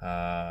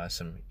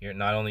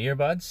not only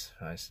earbuds,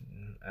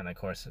 and of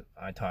course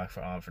I talk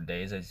for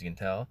days, as you can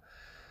tell.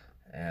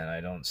 And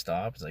I don't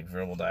stop. It's like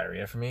verbal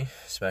diarrhea for me,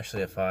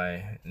 especially if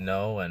I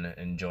know and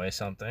enjoy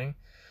something.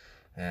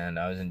 And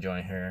I was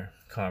enjoying her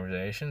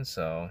conversation,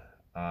 so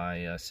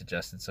I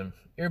suggested some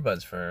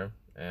earbuds for her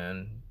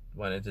and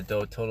went into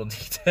total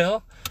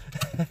detail.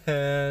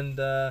 And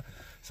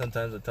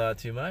sometimes I thought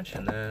too much,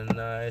 and then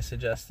I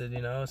suggested,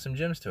 some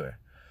gyms to her.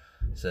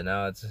 So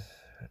now it's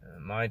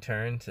my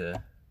turn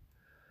to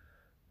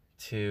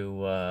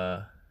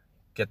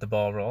get the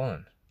ball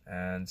rolling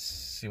and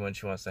see when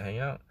she wants to hang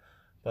out.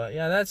 But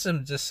yeah, that's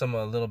just a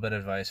little bit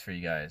of advice for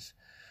you guys.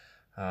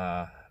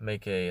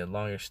 Make a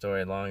longer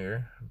story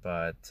longer,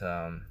 but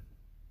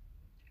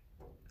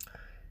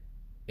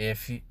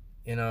if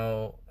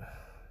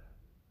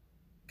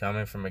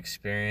coming from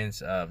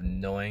experience of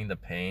knowing the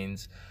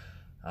pains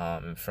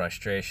and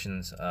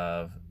frustrations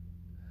of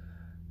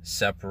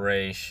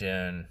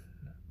separation,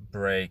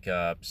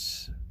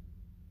 breakups,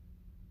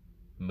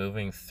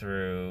 moving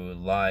through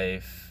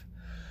life,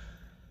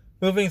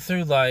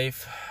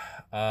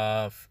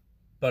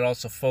 but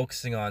also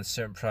focusing on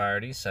certain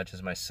priorities, such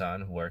as my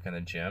son, work in the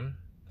gym.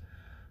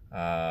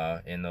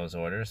 In those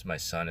orders, my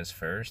son is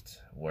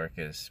first, work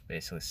is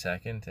basically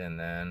second, and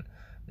then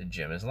the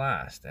gym is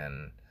last.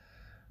 And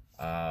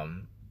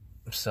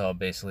so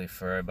basically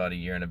for about a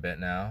year and a bit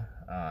now,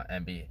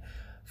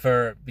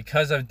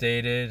 because I've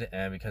dated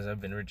and because I've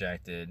been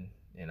rejected,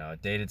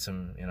 dated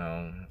some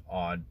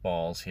odd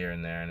balls here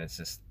and there, and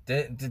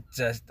it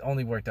just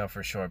only worked out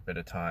for a short bit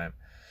of time.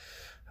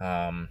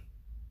 I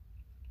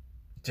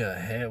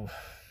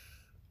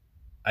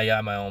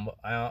got my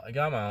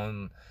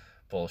own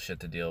bullshit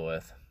to deal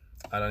with.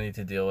 I don't need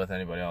to deal with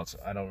anybody else.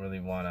 I don't really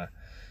want to,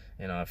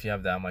 if you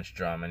have that much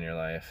drama in your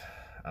life,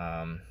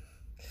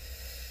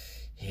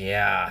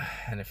 yeah,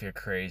 and if you're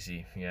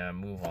crazy, yeah,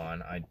 move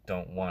on. I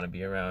don't want to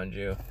be around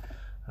you.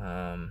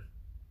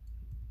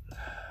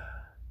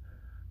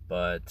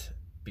 But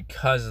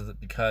because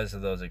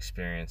of those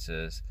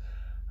experiences,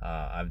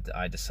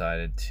 I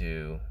decided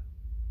to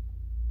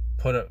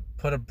put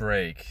a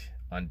break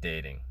on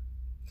dating.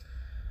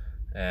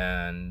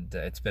 And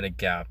it's been a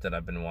gap that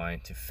I've been wanting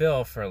to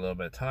fill for a little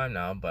bit of time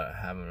now, but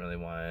I haven't really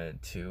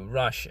wanted to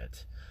rush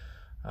it.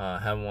 I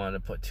haven't wanted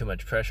to put too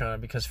much pressure on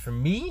it, because for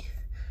me,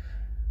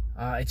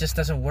 it just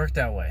doesn't work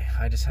that way.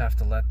 I just have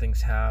to let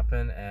things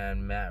happen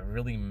and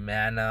really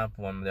man up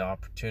when the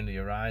opportunity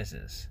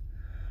arises.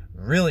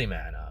 Really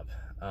man up.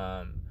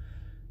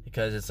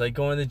 Because it's like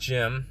going to the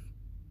gym.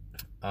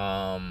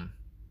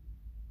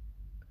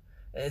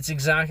 It's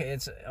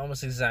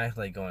almost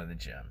exactly like going to the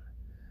gym.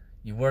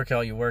 You work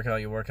out,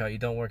 you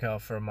don't work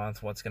out for a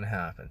month, what's going to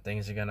happen?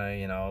 Things are going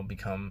to,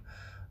 become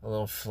a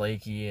little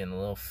flaky and a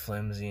little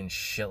flimsy and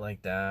shit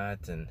like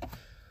that. And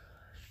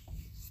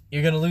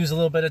you're going to lose a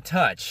little bit of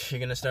touch. You're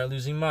going to start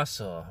losing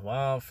muscle.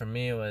 Well, for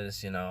me, it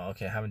was,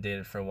 okay, I haven't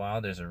dated for a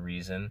while. There's a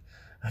reason.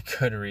 A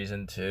good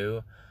reason,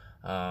 too.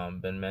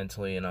 Been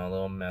mentally, a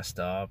little messed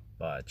up,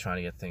 trying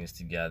to get things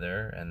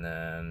together. And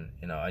then,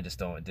 I just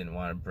didn't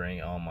want to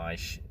bring all my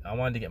I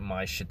wanted to get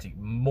my shit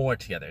more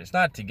together. It's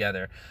not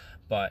together,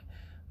 but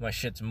my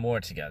shit's more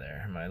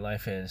together. My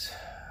life is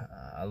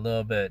a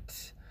little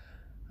bit,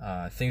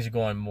 things are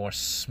going more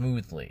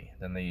smoothly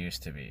than they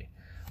used to be.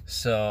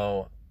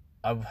 So,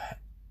 when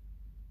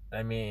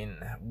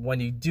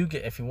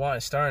if you want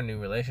to start a new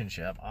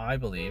relationship, I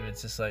believe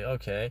it's just like,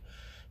 okay, if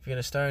you're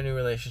going to start a new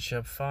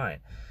relationship, fine.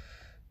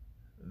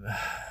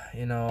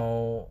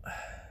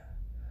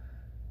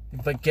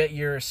 But get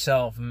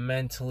yourself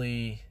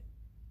mentally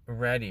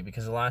ready,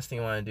 because the last thing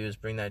you want to do is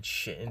bring that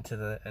shit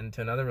into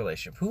another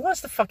relationship. Who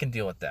wants to fucking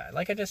deal with that?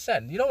 Like I just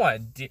said, you don't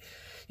want to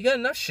you got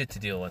enough shit to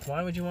deal with.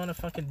 Why would you want to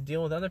fucking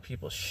deal with other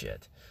people's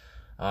shit?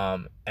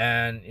 And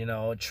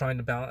trying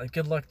to balance,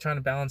 good luck trying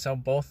to balance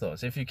out both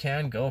those. If you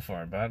can, go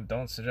for it, but I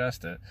don't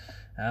suggest it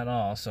at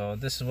all. So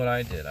this is what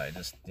I did. I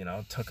just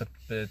took a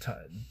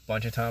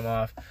bunch of time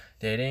off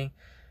dating,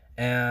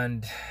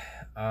 and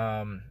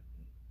I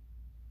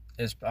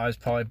was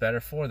probably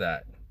better for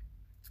that.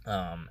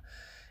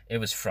 It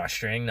was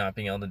frustrating not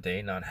being able to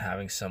date, not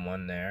having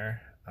someone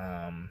there,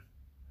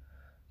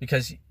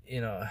 because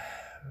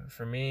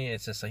for me,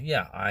 it's just like,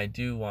 yeah, I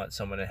do want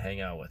someone to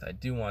hang out with. I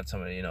do want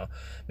someone to,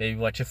 maybe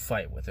watch a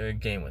fight with or a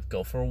game with,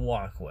 go for a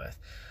walk with.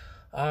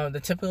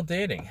 The typical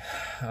dating.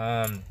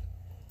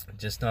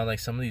 Just not like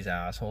some of these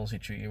assholes who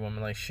treat your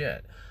woman like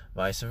shit.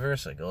 Vice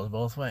versa. It goes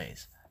both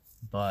ways.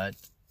 But,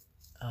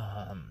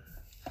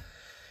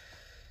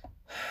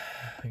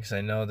 because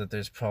I know that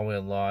there's probably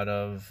a lot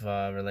of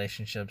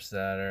relationships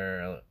that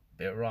are a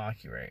bit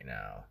rocky right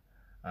now.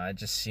 It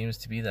just seems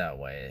to be that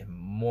way,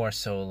 more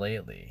so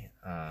lately.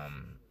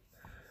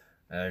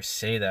 I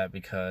say that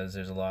because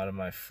there's a lot of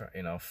my,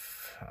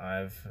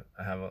 I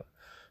have a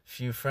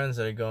few friends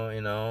that are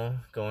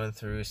going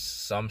through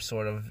some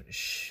sort of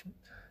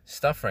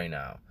stuff right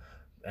now,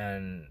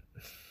 and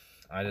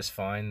I just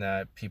find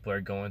that people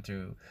are going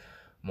through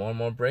more and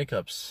more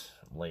breakups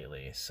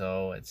lately.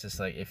 So it's just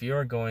like, if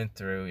you're going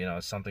through,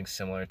 something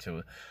similar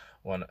to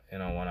what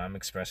I'm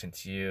expressing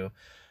to you,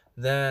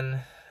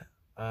 then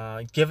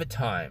give it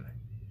time.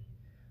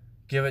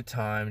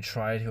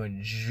 Try to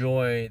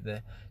enjoy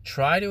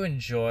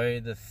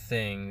the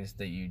things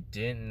that you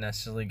didn't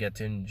necessarily get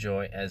to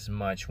enjoy as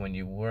much when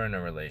you were in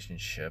a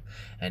relationship,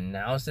 and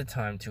now's the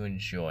time to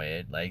enjoy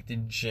it. Like the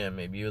gym,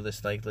 maybe you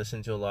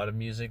listen to a lot of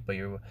music, but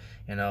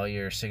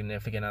your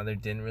significant other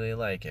didn't really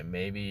like it.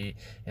 Maybe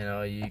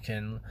you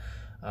can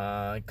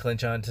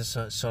clinch onto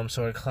some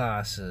sort of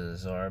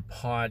classes or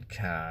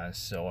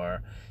podcasts,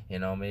 or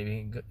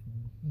maybe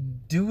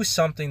do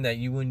something that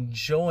you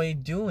enjoy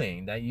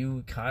doing that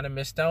you kind of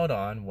missed out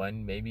on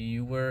when maybe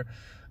you were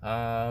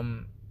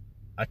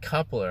a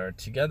couple or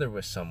together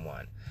with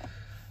someone.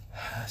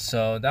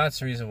 So that's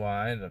the reason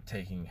why I ended up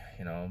taking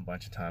a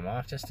bunch of time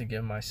off, just to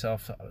give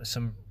myself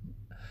some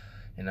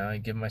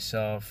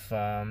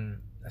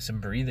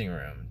breathing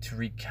room, to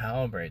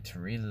recalibrate, to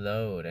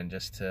reload, and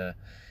just to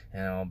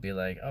be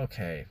like,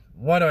 okay,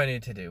 what do I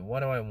need to do? What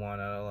do I want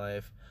out of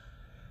life?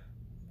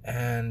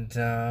 And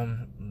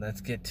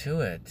let's get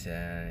to it.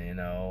 And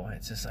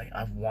it's just like,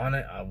 I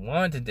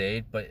wanted to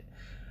date, but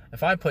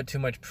if I put too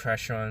much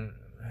pressure on,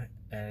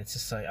 and it's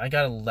just like, I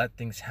gotta let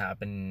things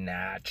happen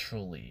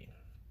naturally.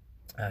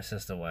 That's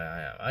just the way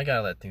I am. I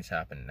gotta let things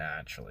happen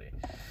naturally,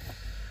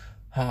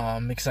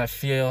 because I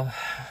feel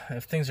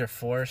if things are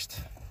forced,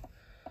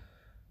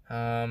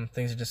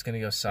 things are just gonna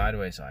go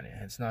sideways on you.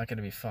 It's not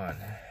gonna be fun.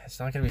 It's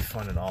not gonna be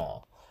fun at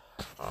all.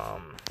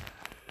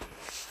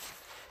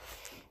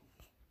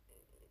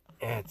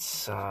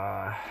 It's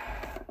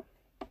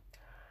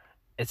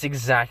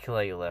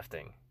exactly like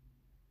lifting.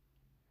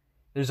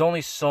 There's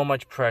only so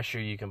much pressure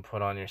you can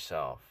put on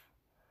yourself.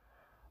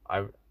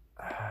 I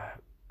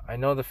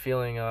know the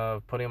feeling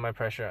of putting my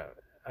pressure.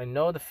 I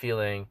know the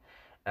feeling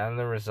and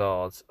the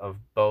results of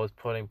both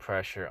putting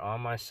pressure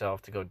on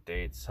myself to go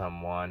date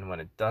someone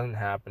when it doesn't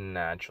happen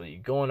naturally. You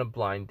go on a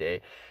blind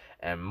date,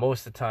 and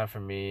most of the time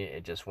for me,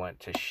 it just went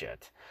to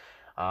shit.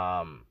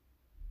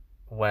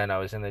 when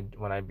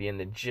I'd be in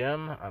the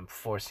gym, I'm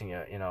forcing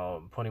it,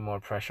 putting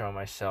more pressure on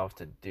myself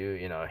to do,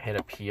 hit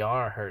a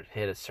PR,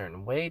 hit a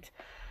certain weight,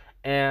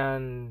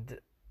 and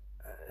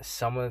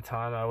some of the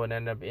time I would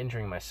end up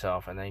injuring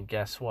myself. And then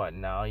guess what?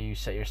 Now you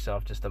set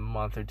yourself just a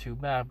month or two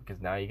back,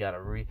 because now you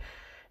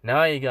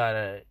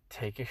gotta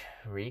take a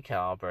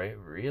recalibrate,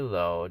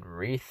 reload,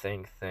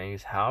 rethink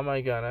things. How am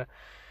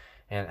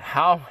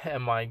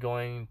I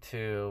going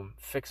to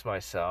fix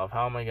myself?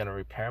 How am I gonna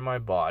repair my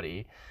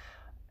body?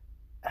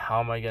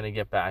 How am I gonna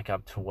get back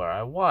up to where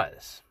I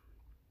was?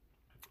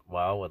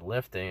 Well, with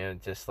lifting,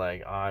 it just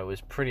like I was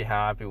pretty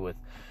happy with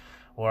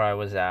where I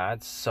was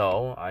at,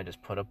 so I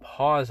just put a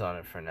pause on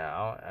it for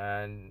now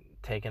and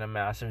taking a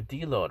massive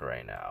deload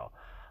right now.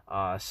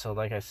 So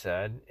like I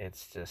said,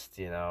 it's just,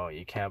 you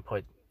can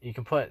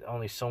put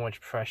only so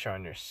much pressure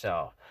on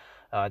yourself.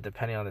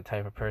 Depending on the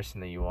type of person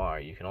that you are,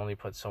 you can only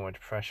put so much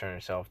pressure on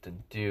yourself to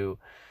do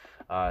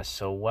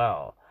so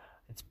well.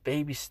 It's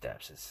baby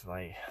steps. It's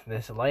like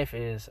this life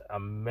is a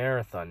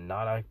marathon,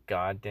 not a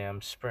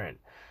goddamn sprint.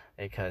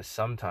 Because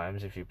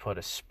sometimes if you put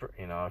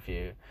if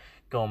you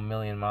go a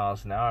million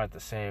miles an hour at the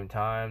same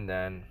time,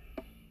 then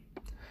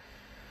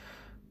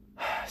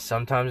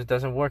sometimes it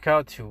doesn't work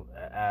out to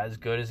as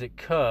good as it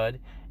could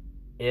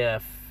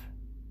if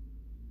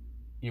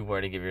you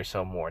were to give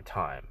yourself more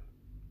time.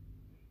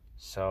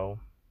 So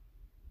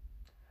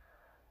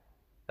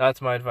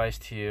that's my advice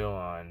to you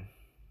on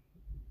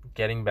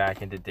getting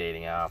back into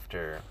dating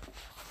after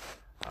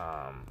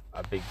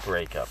a big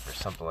breakup or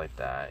something like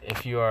that.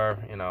 If you are,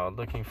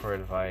 looking for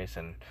advice,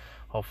 and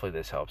hopefully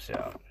this helps you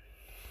out.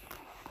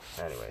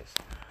 Anyways,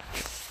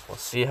 we'll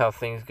see how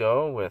things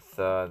go with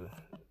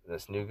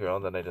this new girl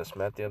that I just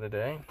met the other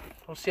day.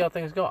 We'll see how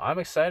things go. I'm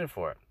excited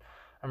for it.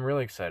 I'm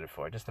really excited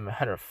for it. Just a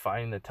matter of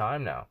finding the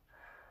time now.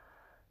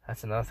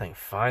 That's another thing.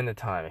 Find the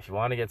time. If you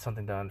want to get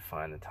something done,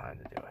 find the time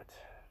to do it.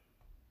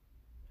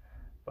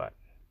 But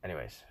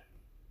anyways,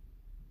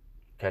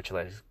 catch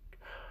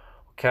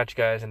you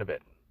guys in a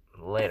bit.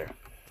 Later.